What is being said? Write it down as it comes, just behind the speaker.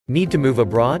Need to move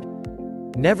abroad?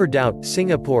 Never doubt,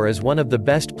 Singapore is one of the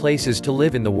best places to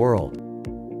live in the world.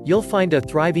 You'll find a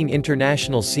thriving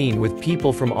international scene with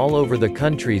people from all over the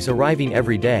countries arriving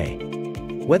every day.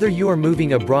 Whether you are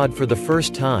moving abroad for the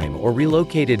first time or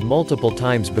relocated multiple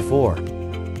times before,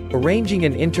 arranging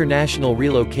an international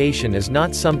relocation is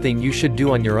not something you should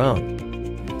do on your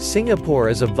own. Singapore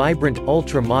is a vibrant,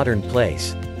 ultra-modern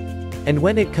place. And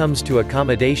when it comes to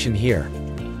accommodation here,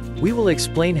 we will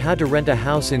explain how to rent a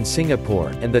house in Singapore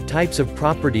and the types of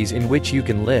properties in which you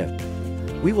can live.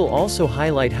 We will also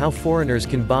highlight how foreigners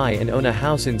can buy and own a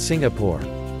house in Singapore.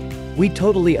 We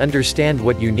totally understand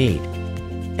what you need,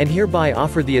 and hereby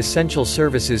offer the essential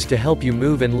services to help you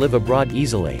move and live abroad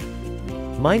easily.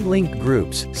 MindLink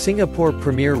Group's Singapore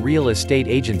Premier Real Estate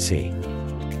Agency,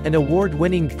 an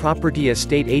award-winning property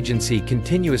estate agency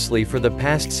continuously for the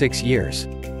past 6 years.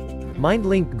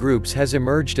 MindLink Groups has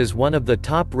emerged as one of the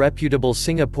top reputable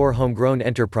Singapore homegrown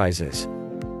enterprises,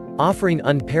 offering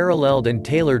unparalleled and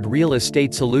tailored real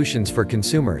estate solutions for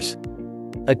consumers.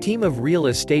 A team of real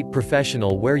estate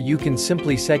professional where you can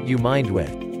simply set your mind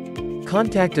with.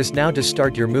 Contact us now to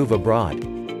start your move abroad.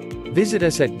 Visit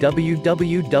us at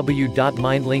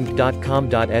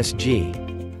www.mindlink.com.sg.